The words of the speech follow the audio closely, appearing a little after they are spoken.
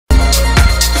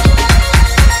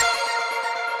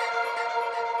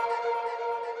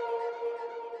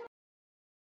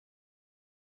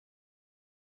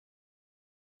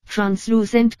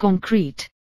Translucent concrete.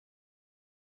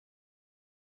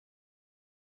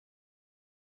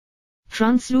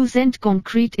 Translucent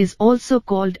concrete is also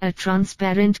called a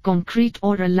transparent concrete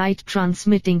or a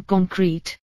light-transmitting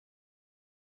concrete.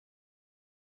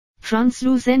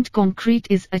 Translucent concrete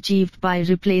is achieved by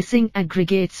replacing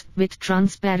aggregates with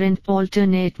transparent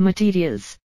alternate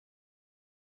materials.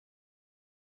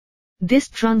 This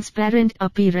transparent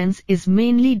appearance is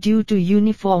mainly due to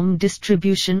uniform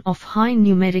distribution of high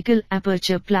numerical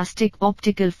aperture plastic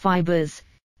optical fibers,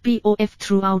 POF,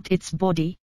 throughout its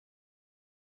body.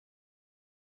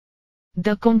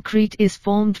 The concrete is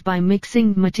formed by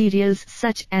mixing materials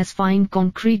such as fine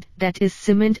concrete, that is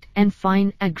cement, and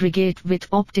fine aggregate with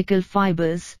optical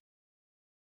fibers.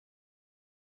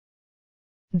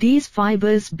 These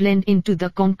fibers blend into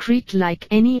the concrete like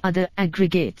any other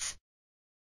aggregates.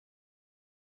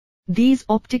 These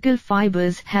optical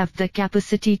fibers have the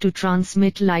capacity to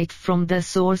transmit light from the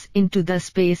source into the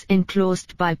space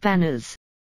enclosed by panels.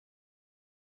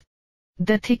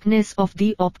 The thickness of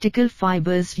the optical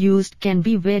fibers used can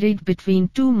be varied between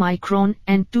 2 micron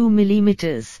and 2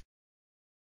 millimeters.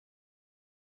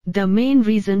 The main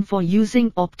reason for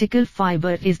using optical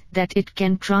fiber is that it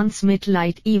can transmit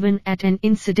light even at an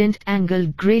incident angle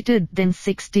greater than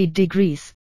 60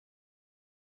 degrees.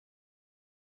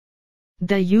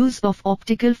 The use of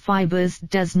optical fibers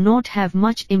does not have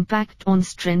much impact on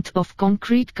strength of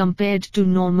concrete compared to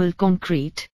normal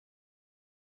concrete.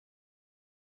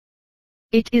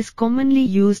 It is commonly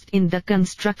used in the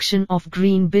construction of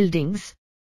green buildings.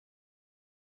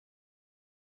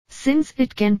 Since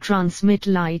it can transmit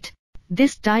light,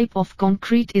 this type of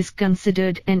concrete is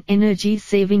considered an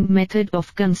energy-saving method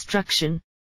of construction.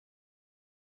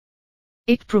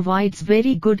 It provides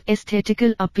very good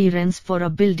aesthetical appearance for a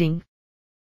building.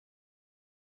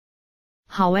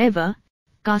 However,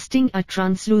 casting a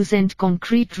translucent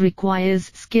concrete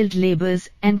requires skilled labors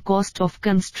and cost of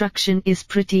construction is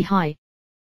pretty high.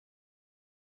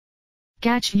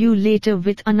 Catch you later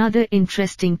with another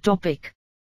interesting topic.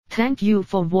 Thank you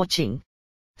for watching.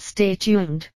 Stay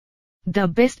tuned. The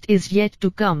best is yet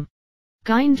to come.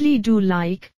 Kindly do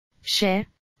like, share,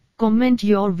 comment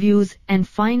your views, and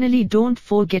finally don't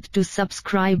forget to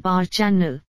subscribe our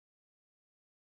channel.